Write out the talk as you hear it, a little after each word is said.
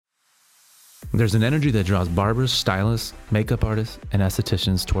There's an energy that draws barbers, stylists, makeup artists, and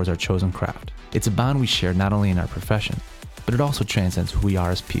estheticians towards our chosen craft. It's a bond we share not only in our profession, but it also transcends who we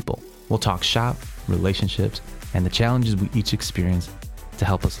are as people. We'll talk shop, relationships, and the challenges we each experience to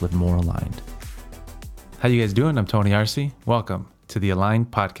help us live more aligned. How you guys doing? I'm Tony Arce. Welcome to the Alined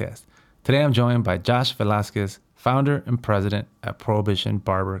podcast. Today I'm joined by Josh Velazquez, founder and president at Prohibition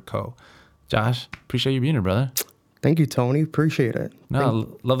Barber Co. Josh, appreciate you being here, brother. Thank you, Tony. Appreciate it.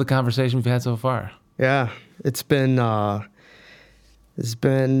 No, love the conversation we've had so far. Yeah, it's been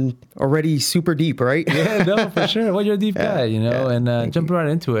already super deep, right? Yeah, no, for sure. Well, you're a deep guy, you know, and jumping you. right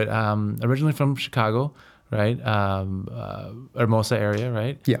into it. Originally from Chicago, right? Hermosa area,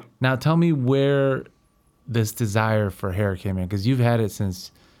 right? Yeah. Now tell me where this desire for hair came in, because you've had it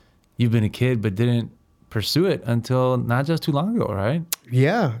since you've been a kid, but didn't pursue it until not just too long ago, right?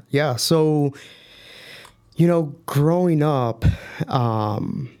 Yeah. So, growing up,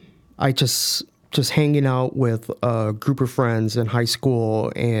 I just hanging out with a group of friends in high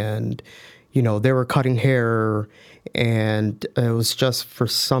school, and, they were cutting hair, and it was just for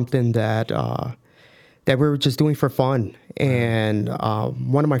something that we were just doing for fun. And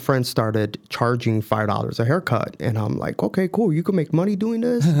one of my friends started charging $5 a haircut. And I'm like, okay, cool. You can make money doing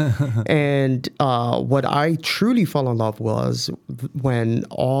this. And what I truly fell in love was when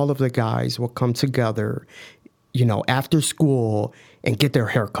all of the guys will come together, after school and get their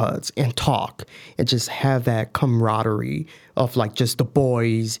haircuts and talk and just have that camaraderie of like just the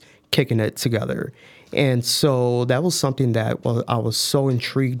boys kicking it together. And so that was something that I was so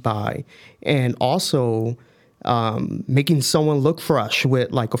intrigued by. And also making someone look fresh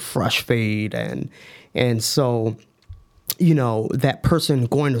with like a fresh fade. And so, that person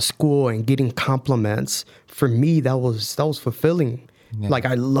going to school and getting compliments, for me, that was fulfilling. Yeah. Like,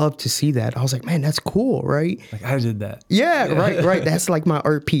 I love to see that. I was like, man, that's cool, right? Like, I did that. Yeah. Right. That's like my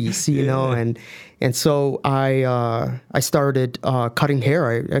art piece, know? And so I started cutting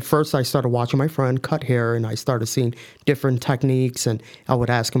hair. At first, I started watching my friend cut hair, and I started seeing different techniques, and I would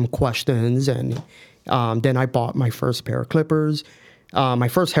ask him questions. And then I bought my first pair of clippers. My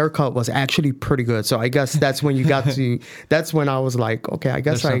first haircut was actually pretty good. So I guess that's when that's when I was like, okay, I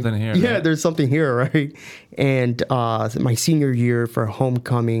guess there's something here. Yeah, right? There's something here, right? And my senior year for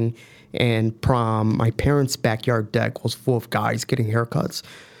homecoming and prom, my parents' backyard deck was full of guys getting haircuts.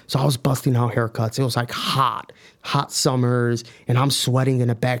 So I was busting out haircuts. It was like hot summers, and I'm sweating in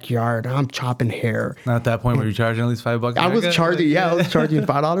the backyard. I'm chopping hair. Not at that point where you're charging at least $5. I was charging $5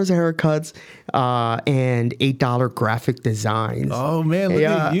 a haircuts and $8 graphic designs. Oh man, look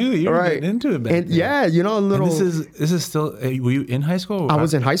at you! You're right. getting into it, man. And a little. And this is still. Were you in high school? I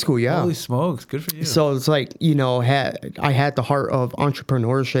was in high school. Yeah. Holy smokes! Good for you. So it's like I had the heart of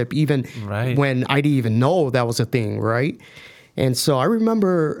entrepreneurship even when I didn't even know that was a thing, right? And so I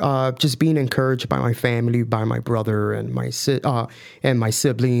remember just being encouraged by my family, by my brother and my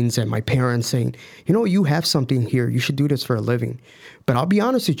siblings and my parents saying, you have something here. You should do this for a living. But I'll be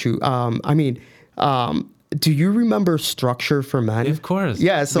honest with you. Do you remember Structure for Men? Of course.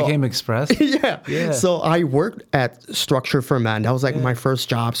 Yeah. So Became Express. Yeah. So I worked at Structure for Men. That was like my first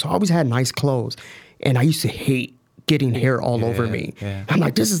job. So I always had nice clothes. And I used to hate getting hair all over me. Yeah. I'm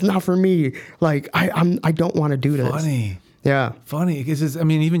like, this is not for me. Like, I don't want to do this. Funny. Yeah. Funny, because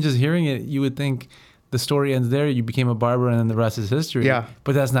even just hearing it, you would think the story ends there. You became a barber and then the rest is history. Yeah.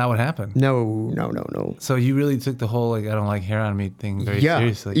 But that's not what happened. No. So you really took the whole, I don't like hair on me thing very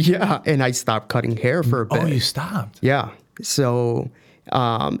seriously. Yeah. And I stopped cutting hair for a bit. Oh, you stopped? Yeah. So,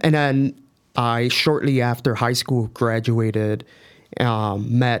 and then I, shortly after high school, graduated,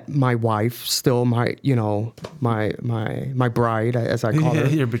 met my wife, still my bride, as I call her.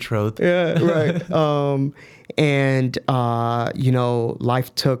 Your betrothed. Yeah, right. And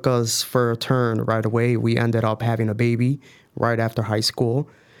life took us for a turn right away. We ended up having a baby right after high school.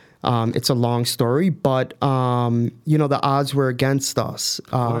 It's a long story, but, the odds were against us.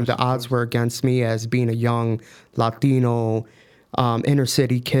 The odds were against me as being a young Latino, inner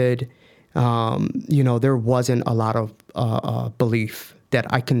city kid. There wasn't a lot of belief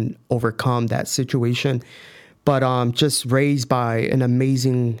that I can overcome that situation. But just raised by an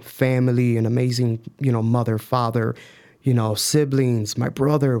amazing family, an amazing, mother, father, siblings. My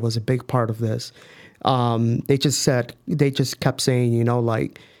brother was a big part of this. They just kept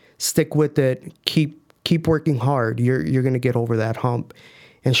saying, stick with it, keep working hard. You're gonna get over that hump.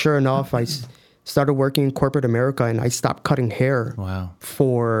 And sure enough, I started working in corporate America, and I stopped cutting hair. Wow.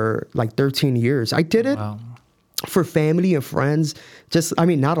 For like 13 years. I did it for family and friends.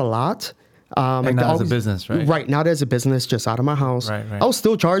 Not a lot. And not as a business, right? Right, not as a business, just out of my house. Right. I was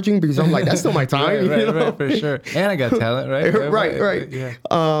still charging because I'm like, that's still my time. right, for sure. And I got talent, right? Right. Yeah.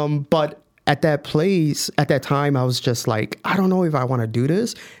 But at that place, at that time, I was just like, I don't know if I want to do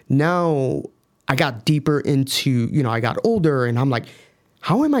this. Now I got deeper into, I got older and I'm like,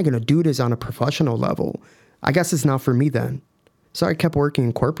 how am I going to do this on a professional level? I guess it's not for me then. So I kept working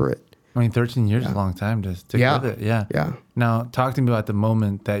in corporate. I mean, 13 years is a long time to stick with it. Yeah. Yeah. Now, talk to me about the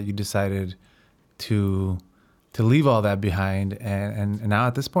moment that you decided to leave all that behind. And now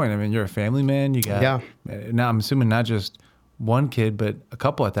at this point, I mean, you're a family man. You got, now I'm assuming not just one kid, but a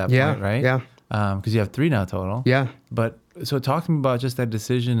couple at that point, right? Yeah. Because you have 3 now total. Yeah. But so talk to me about just that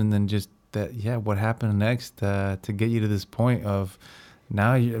decision and then just that, what happened next to get you to this point of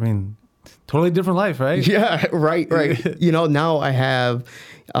now, totally different life, right? Yeah, right. Now I have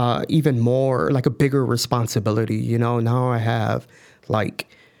even more, like a bigger responsibility. Now I have I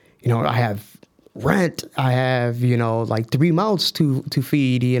have rent. I have, like 3 mouths to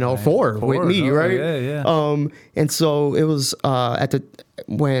feed, right. 4 with me, right? Yeah. And so it was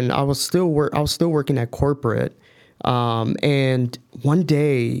when I was still working at corporate. And one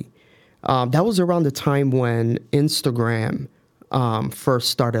day, that was around the time when Instagram first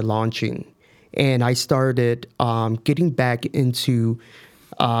started launching. And I started getting back into,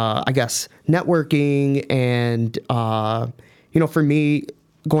 I guess, networking. And, for me,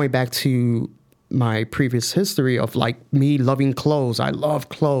 going back to my previous history of like me loving clothes. I love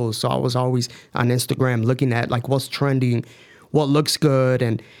clothes. So I was always on Instagram looking at like what's trending, what looks good.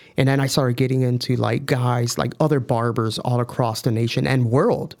 And then I started getting into like guys, like other barbers all across the nation and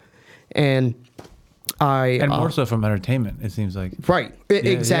world. And more so from entertainment, it seems like. Right.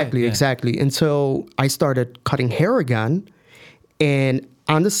 Exactly. Until I started cutting hair again and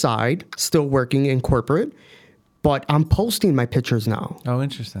on the side, still working in corporate, but I'm posting my pictures now. Oh,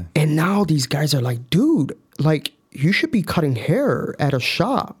 interesting. And now these guys are like, dude, like you should be cutting hair at a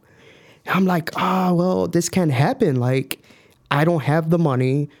shop. And I'm like, well, this can't happen. Like I don't have the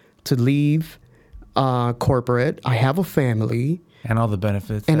money to leave corporate. I have a family. And all the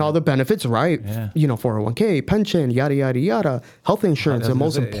benefits. All the benefits, right? Yeah. 401k, pension, yada, yada, yada. Health insurance, the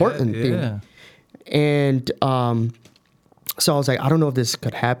most important thing. And so I was like, I don't know if this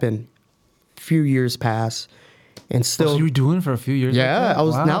could happen. Few years pass. And still, so you were doing for a few years? Yeah, I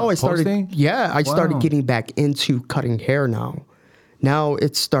was. Wow. Now I started. Posting? Yeah, I started getting back into cutting hair now. Now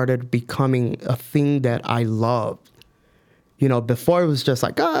it started becoming a thing that I loved. Before it was just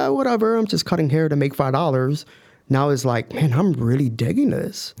like, whatever, I'm just cutting hair to make $5. Now it's like, man, I'm really digging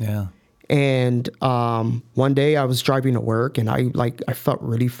this. Yeah. And one day I was driving to work and I felt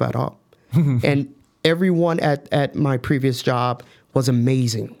really fed up. And everyone at my previous job was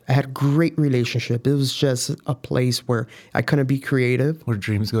amazing. I had a great relationship. It was just a place where I couldn't be creative. Where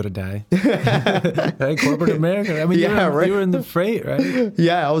dreams go to die. Right? Corporate America. I mean, you were in the freight, right?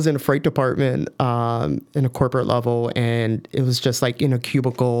 Yeah, I was in a freight department in a corporate level. And it was just like in a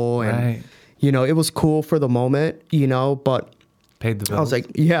cubicle. And, right. It was cool for the moment, but paid the bills. I was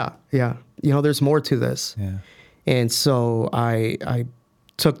like, yeah. There's more to this. Yeah. And so I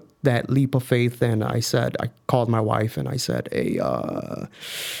took that leap of faith and I called my wife and I said, hey,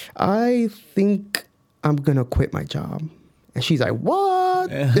 I think I'm going to quit my job. And she's like,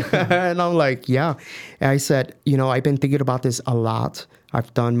 what? And I'm like, yeah. And I said, I've been thinking about this a lot.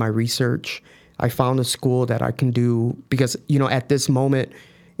 I've done my research. I found a school that I can do because, at this moment,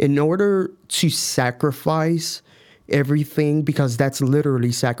 in order to sacrifice everything, because that's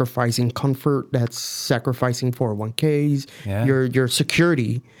literally sacrificing comfort, that's sacrificing 401ks, your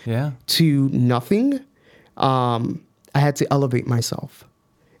security to nothing. I had to elevate myself.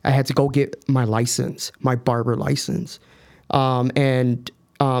 I had to go get my license, my barber license. And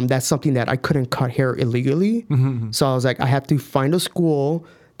that's something that I couldn't cut hair illegally. Mm-hmm. So I was like, I have to find a school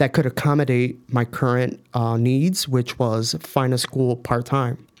that could accommodate my current needs, which was find a school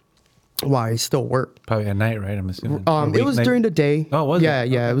part-time. While I still work. Probably at night, right? I'm assuming. It was during the day. Oh, was it? Yeah.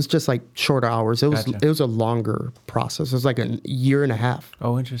 Okay. It was just like shorter hours. It was a longer process. It was like a year and a half.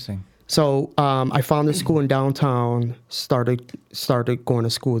 Oh, interesting. So I found a school in downtown. Started going to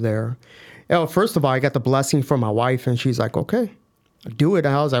school there. First of all, I got the blessing from my wife, and she's like, "Okay, do it."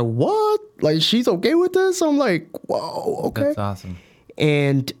 And I was like, "What? Like she's okay with this?" I'm like, "Whoa, okay." That's awesome.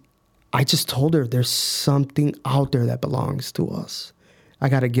 And I just told her, "There's something out there that belongs to us. I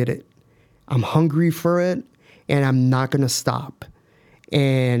got to get it. I'm hungry for it, and I'm not going to stop."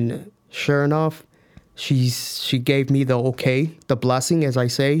 And sure enough, she gave me the okay, the blessing, as I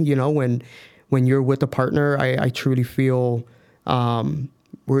say. When you're with a partner, I truly feel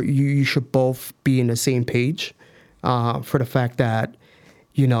where you should both be in the same page for the fact that,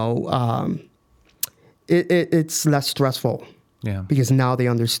 it's less stressful. Yeah. Because now they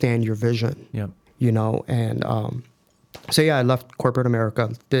understand your vision. Yep. And so, yeah, I left corporate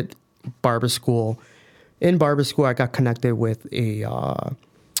America, did barber school. In barber school, I got connected with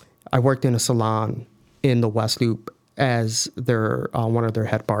I worked in a salon in the West Loop as their one of their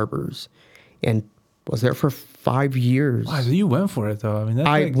head barbers, and was there for 5 years. Wow, so you went for it though. I mean,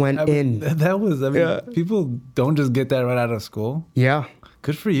 that was. I mean, people don't just get that right out of school. Yeah,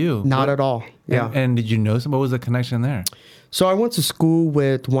 good for you. Not at all. Yeah. And did you know what was the connection there? So I went to school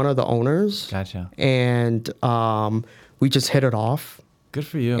with one of the owners. Gotcha. And we just hit it off. Good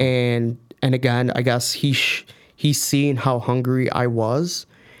for you. And again, I guess he's seen how hungry I was.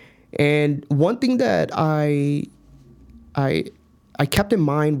 And one thing that I kept in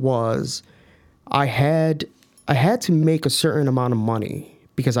mind was I had to make a certain amount of money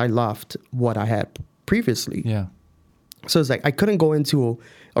because I left what I had previously. Yeah. So it's like I couldn't go into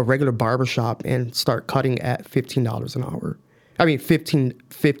a regular barbershop and start cutting at $15 an hour. I mean, $15,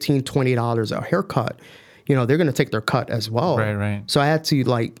 $20 a haircut. You know, they're going to take their cut as well. Right. So I had to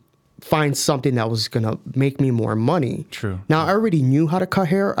like find something that was going to make me more money. True. Now, I already knew how to cut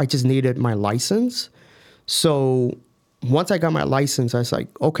hair. I just needed my license. So once I got my license, I was like,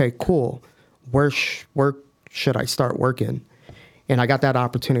 okay, cool. Where should I start working? And I got that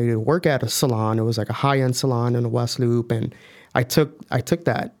opportunity to work at a salon. It was like a high-end salon in the West Loop. And I took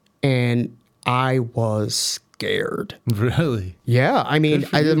that, and I was scared. Really? Yeah. I mean,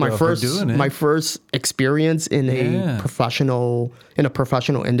 I did my first experience in a professional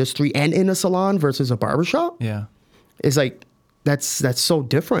industry and in a salon versus a barbershop. Yeah. It's like, that's so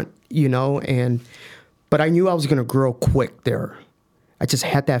different, you know? But I knew I was going to grow quick there. I just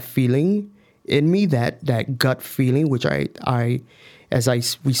had that feeling in me, that gut feeling, which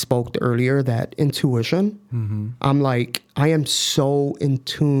we spoke earlier, that intuition. Mm-hmm. I'm like, I am so in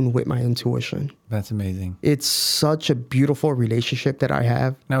tune with my intuition. That's amazing. It's such a beautiful relationship that I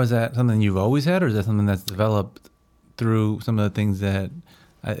have. Now, is that something you've always had, or is that something that's developed through some of the things that,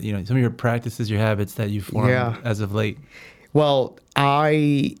 some of your practices, your habits that you formed as of late? Well,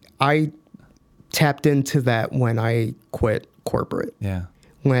 I tapped into that when I quit corporate. Yeah.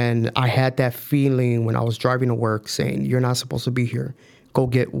 When I had that feeling when I was driving to work saying, you're not supposed to be here. Go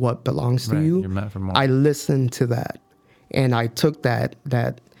get what belongs to you. You're meant for more. I listened to that. And I took that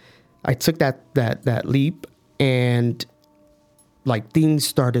leap, and like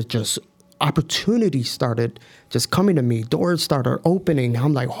opportunities started just coming to me. Doors started opening.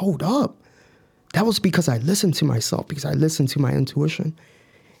 I'm like, hold up. That was because I listened to myself, because I listened to my intuition.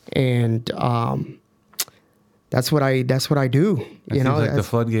 And that's what I do. Seems like the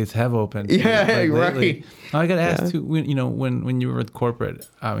floodgates have opened. Yeah, right. I got to ask too. When you were with corporate,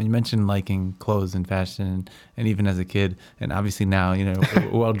 you mentioned liking clothes and fashion, and even as a kid, and obviously now,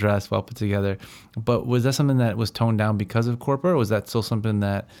 well dressed, well put together. But was that something that was toned down because of corporate, or was that still something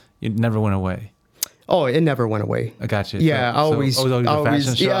that it never went away? Oh, it never went away. I got you. Yeah, always always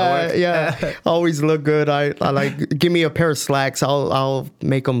look good. I like, give me a pair of slacks. I'll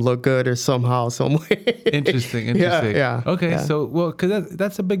make them look good or somehow, some way. Interesting. Yeah. Okay, so because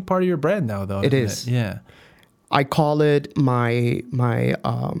that's a big part of your brand now, though. It is. Yeah. I call it my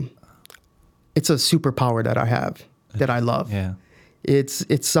it's a superpower that I have that I love. Yeah. It's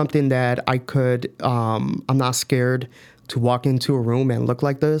something that I could. I'm not scared to walk into a room and look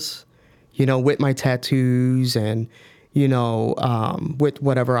like this. With my tattoos and, with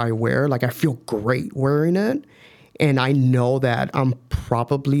whatever I wear, like I feel great wearing it. And I know that I'm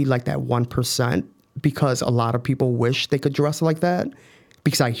probably like that 1% because a lot of people wish they could dress like that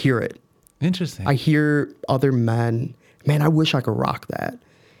because I hear it. Interesting. I hear other men, man, I wish I could rock that.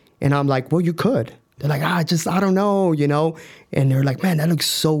 And I'm like, well, you could. They're like, I don't know, And they're like, man, that looks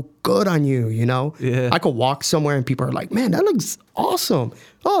so good on you, Yeah. I could walk somewhere and people are like, man, that looks awesome.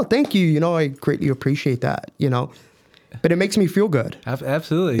 Oh, thank you. I greatly appreciate that, But it makes me feel good.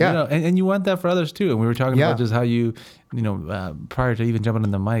 Absolutely. Yeah. And you want that for others too. And we were talking about just how you, prior to even jumping on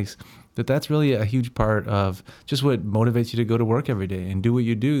the mics, that's really a huge part of just what motivates you to go to work every day and do what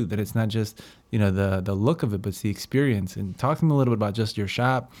you do, that it's not just, the look of it, but it's the experience. And talk to me a little bit about just your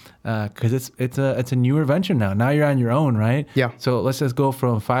shop, because it's a newer venture now. Now you're on your own, right? Yeah. So let's just go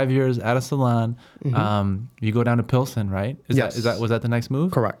from 5 years at a salon. Mm-hmm. You go down to Pilsen, right? Yes. Was that the next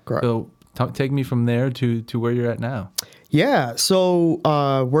move? Correct. So take me from there to where you're at now. Yeah. So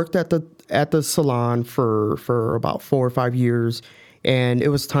worked at the salon for about 4 or 5 years. And it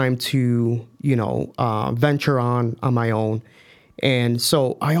was time to, venture on my own. And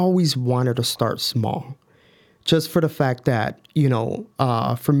so I always wanted to start small, just for the fact that,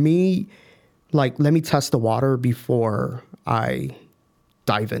 for me, like, let me test the water before I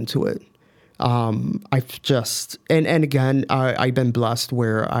dive into it. I've just, and again, I've been blessed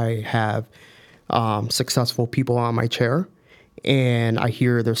where I have successful people on my chair. and I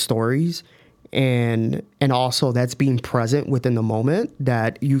hear their stories. And also that's being present within the moment,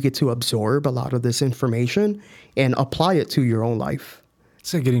 that you get to absorb a lot of this information and apply it to your own life.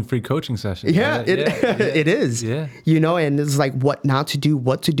 It's like getting free coaching sessions. Yeah, Right? it is. Yeah. You know, and it's like what not to do,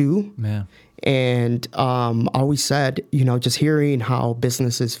 what to do. Yeah. And I always said, you know, just hearing how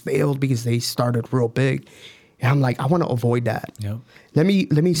businesses failed because they started real big. And I'm like, I want to avoid that. Yep. Let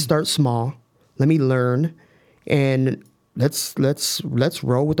me start small. Let me learn, and let's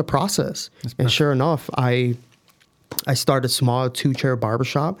roll with the process. And sure enough, I started small, 2-chair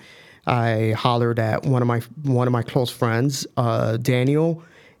barbershop. I hollered at one of my close friends, Daniel,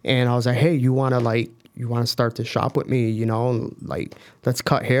 and I was like, hey, you want to start the shop with me, you know, like let's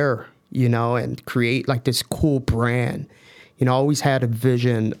cut hair, you know, and create like this cool brand. You know, I always had a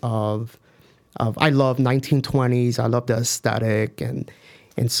vision of I love 1920s. I love the aesthetic, and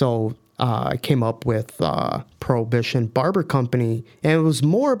so I came up with Prohibition Barber Company, and it was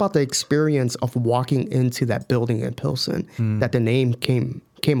more about the experience of walking into that building in Pilsen that the name came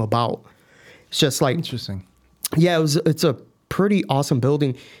about. It's just like Interesting. Yeah, it's a pretty awesome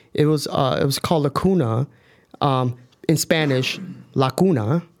building. It was called La Cuna, in Spanish, La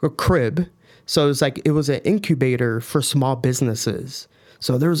Cuna, or crib. So it was an incubator for small businesses.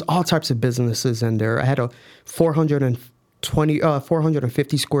 So there was all types of businesses in there. I had a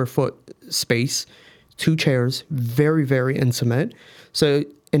 450 square foot space, 2 chairs, very, very intimate. So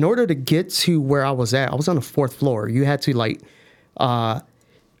in order to get to where I was at, I was on the 4th floor. You had to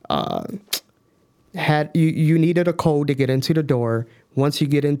you needed a code to get into the door. Once you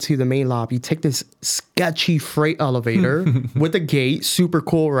get into the main lobby, you take this sketchy freight elevator with a gate, super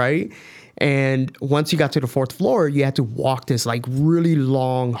cool, right? And once you got to the 4th floor, you had to walk this like really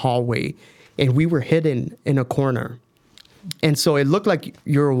long hallway, and we were hidden in a corner. And so it looked like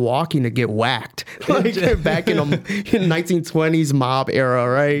you were walking to get whacked, like back in the 1920s mob era,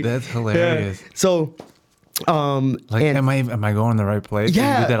 right? That's hilarious. Yeah. So, am I going in the right place?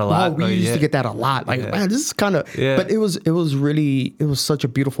 Yeah, you did that a lot. we used to get that a lot. Like, man, this is kind of. Yeah. But it was such a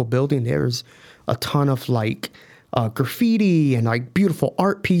beautiful building. There's a ton of like graffiti and like beautiful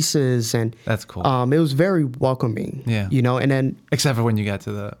art pieces, and that's cool. It was very welcoming. Yeah, you know, and then except for when you got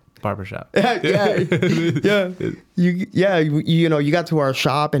to the barbershop. yeah. You know, you got to our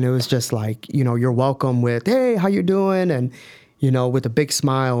shop, and it was just like, you know, you're welcome with, hey, how you doing? And, you know, with a big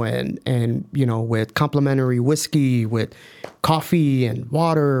smile, and you know, with complimentary whiskey, with coffee and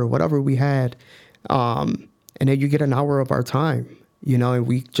water, whatever we had. And then you get an hour of our time, you know, and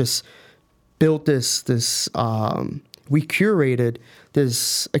we just built this we curated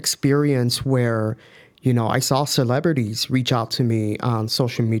this experience where, you know, I saw celebrities reach out to me on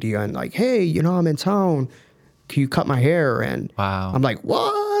social media and like, hey, you know, I'm in town. Can you cut my hair? And wow. I'm like,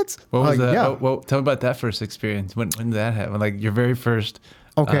 what? What was that? Yeah. Well, tell me about that first experience. When did that happen? Like your very first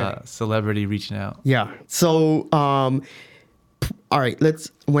celebrity reaching out. Yeah. So, all right,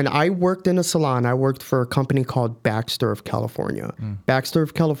 when I worked in a salon, I worked for a company called Baxter of California. Baxter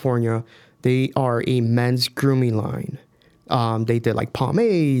of California, they are a men's grooming line. They did like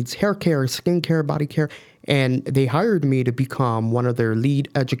pomades, hair care, skin care, body care, and they hired me to become one of their lead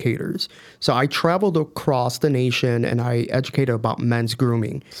educators. So I traveled across the nation and I educated about men's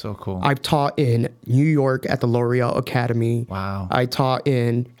grooming. So cool. I've taught in New York at the L'Oreal Academy. Wow. I taught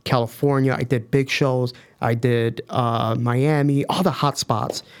in California. I did big shows. I did Miami, all the hot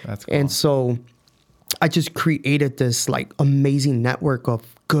spots. That's cool. And so I just created this like amazing network of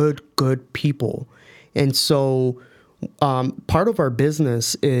good people. And so part of our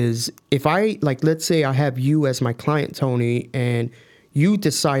business is if I, like, let's say I have you as my client, Tony, and you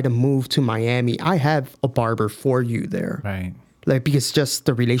decide to move to Miami, I have a barber for you there. Right. Like, because just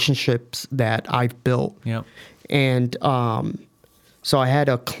the relationships that I've built. Yep. And so I had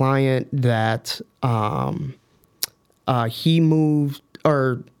a client that he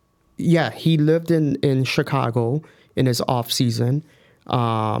lived in Chicago in his off season.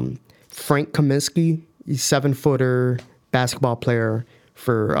 Frank Kaminsky, he's 7-footer basketball player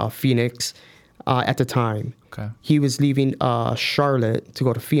for Phoenix at the time. Okay. He was leaving Charlotte to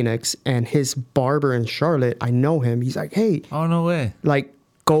go to Phoenix, and his barber in Charlotte, I know him. He's like, hey, oh no way, like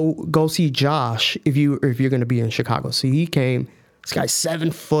go see Josh if you're gonna be in Chicago. So he came. This guy's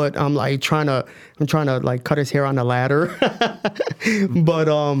 7 foot. I'm trying to like cut his hair on the ladder, but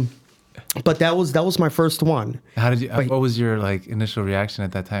that was my first one. How did you? What was your like initial reaction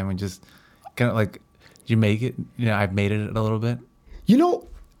at that time? When just kind of like, did you make it? You know, I've made it a little bit. You know,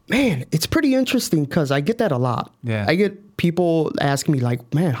 Man, it's pretty interesting because I get that a lot. Yeah. I get people asking me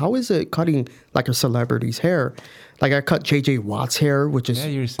like, man, how is it cutting like a celebrity's hair? Like I cut JJ Watt's hair, which is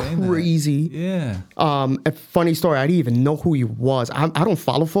you were saying crazy. that. Yeah. A funny story, I didn't even know who he was. I don't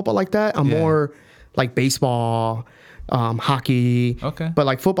follow football like that. I'm more like baseball, hockey. Okay. But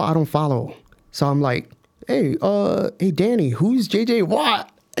like football, I don't follow. So I'm like, hey, Danny, who's JJ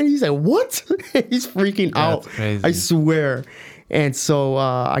Watt? And he's like, what? He's freaking out. That's crazy. I swear. And so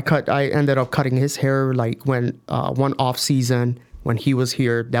I ended up cutting his hair like when one off season when he was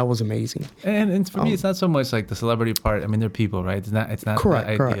here. That was amazing. And for me, it's not so much like the celebrity part. I mean, they're people, right? It's not Correct,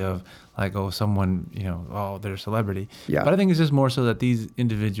 the idea correct. of like, oh, someone, they're a celebrity. Yeah. But I think it's just more so that these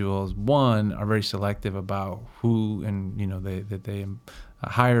individuals, one, are very selective about who and they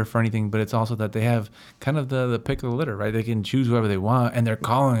hire for anything. But it's also that they have kind of the pick of the litter, right? They can choose whoever they want, and they're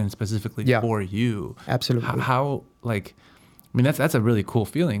calling specifically for you. Absolutely. How like. I mean, that's a really cool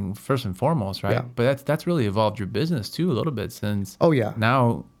feeling, first and foremost, right? Yeah. But that's really evolved your business, too, a little bit since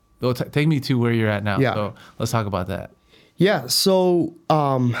now. Well, take me to where you're at now. Yeah. So let's talk about that. Yeah. So,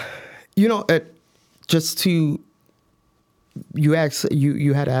 just to, you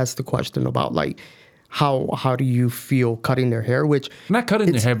had asked the question about like, how do you feel cutting their hair? Which not cutting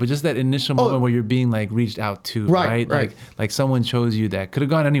their hair, but just that initial moment where you're being like reached out to, right? Like someone chose you that could have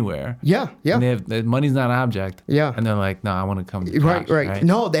gone anywhere. Yeah. And the money's not an object. Yeah. And they're like, no, I want to come to right.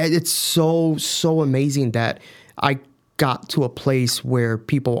 No, that it's so amazing that I got to a place where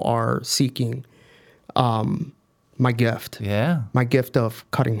people are seeking my gift. Yeah. My gift of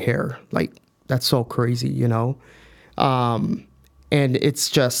cutting hair. Like that's so crazy, And it's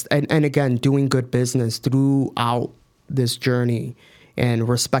just, and again, doing good business throughout this journey and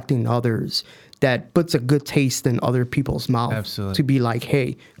respecting others that puts a good taste in other people's mouth. Absolutely. To be like,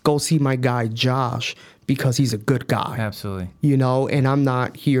 hey, go see my guy Josh because he's a good guy. Absolutely. And I'm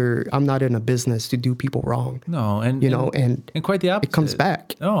not in a business to do people wrong. No, and quite the opposite. It comes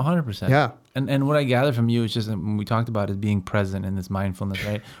back. Oh, 100%. Yeah. And what I gather from you is just when we talked about is being present in this mindfulness,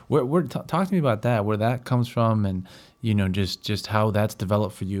 right? Talk to me about that, where that comes from, and just how that's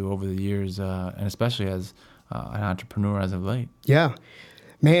developed for you over the years, and especially as an entrepreneur as of late. Yeah,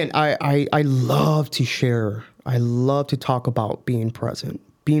 man, I love to share. I love to talk about being present.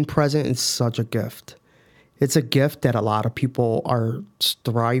 Being present is such a gift. It's a gift that a lot of people are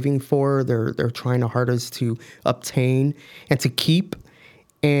striving for. They're trying the hardest to obtain and to keep.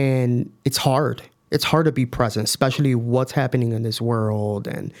 And it's hard. It's hard to be present, especially what's happening in this world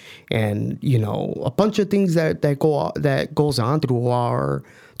and a bunch of things that goes on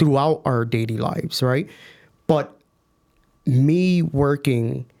throughout our daily lives, right? But me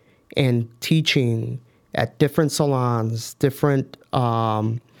working and teaching at different salons, different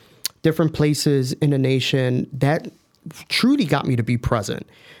places in the nation, that truly got me to be present.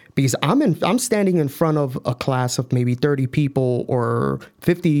 Because I'm standing in front of a class of maybe 30 people or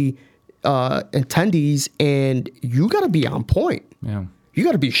 50 attendees, and you got to be on point. Yeah, you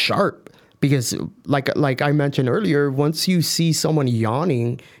got to be sharp. Because like I mentioned earlier, once you see someone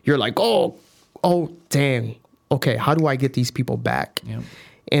yawning, you're like, oh, dang. Okay, how do I get these people back? Yeah.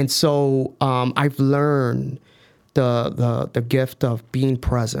 And so I've learned the gift of being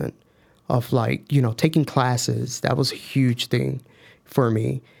present, of taking classes. That was a huge thing for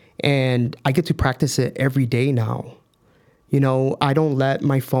me. And I get to practice it every day now. I don't let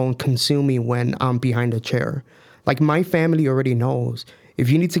my phone consume me when I'm behind a chair. Like my family already knows.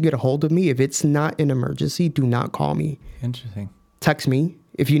 If you need to get a hold of me, if it's not an emergency, do not call me. Interesting. Text me.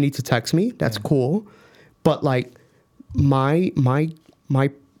 If you need to text me, that's cool. But like my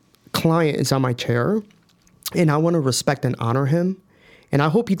client is on my chair, and I want to respect and honor him. And I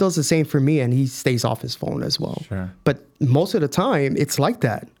hope he does the same for me and he stays off his phone as well. Sure. But most of the time, it's like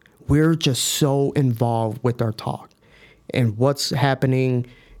that. We're just so involved with our talk and what's happening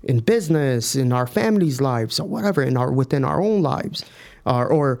in business, in our families' lives, or whatever, within our own lives,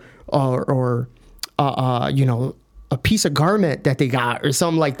 or a piece of garment that they got or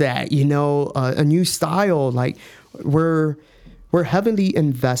something like that. A new style. Like we're heavily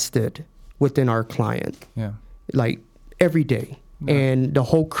invested within our client. Yeah. Like every day. Yeah. And the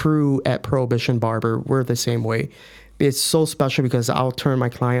whole crew at Prohibition Barber, we're the same way. It's so special because I'll turn my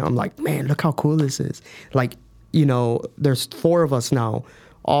client, I'm like, man, look how cool this is. Like, there's 4 of us now.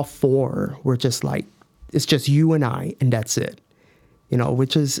 All 4, we're just like, it's just you and I, and that's it.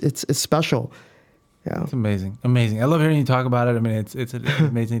 Which is, it's special. Yeah. It's amazing. I love hearing you talk about it. I mean, it's an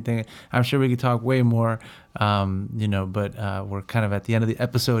amazing thing. I'm sure we could talk way more, but we're kind of at the end of the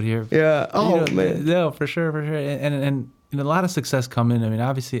episode here. Yeah. Oh, man. No, for sure. And a lot of success coming. I mean,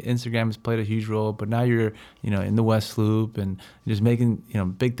 obviously Instagram has played a huge role, but now you're, in the West Loop and just making,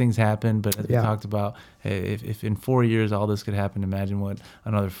 big things happen. But as we talked about, if in 4 years all this could happen, imagine what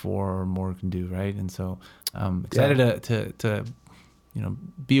another 4 or more can do, right? And so I'm excited to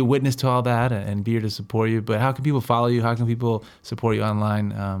be a witness to all that and be here to support you. But how can people follow you? How can people support you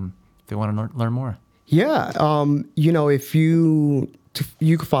online if they want to learn more? Yeah, if you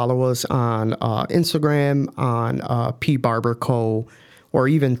can follow us on Instagram on P Barber Co, or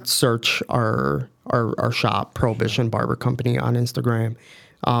even search our shop, Prohibition Barber Company, on Instagram.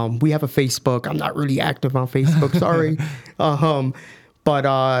 We have a Facebook. I'm not really active on Facebook, sorry.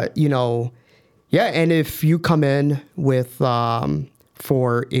 And if you come in with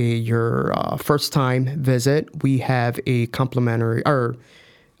for your first time visit, we have a complimentary or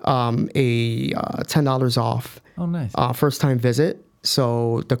a $10 off. Oh, nice. First time visit.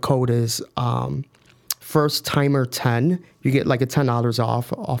 So the code is first timer 10. You get like a $10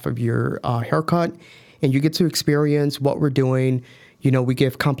 off of your haircut, and you get to experience what we're doing. We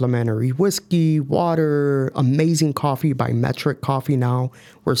give complimentary whiskey, water, amazing coffee by Metric Coffee. Now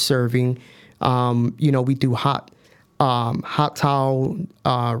we're serving. We do hot towel,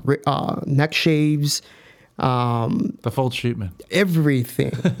 neck shaves. The full treatment.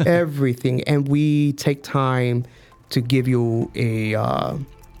 Everything. And we take time to give you a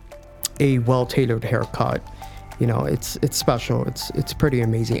well-tailored haircut. It's special. It's pretty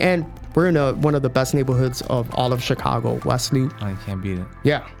amazing. And we're in one of the best neighborhoods of all of Chicago, West Loop. I can't beat it.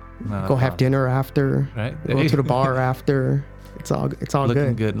 Yeah. No, go have dinner after. Right. Go to the bar after. It's all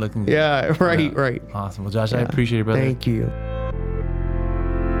looking good. Looking good. Yeah, right. Awesome. Well, Josh, I appreciate it, brother. Thank you.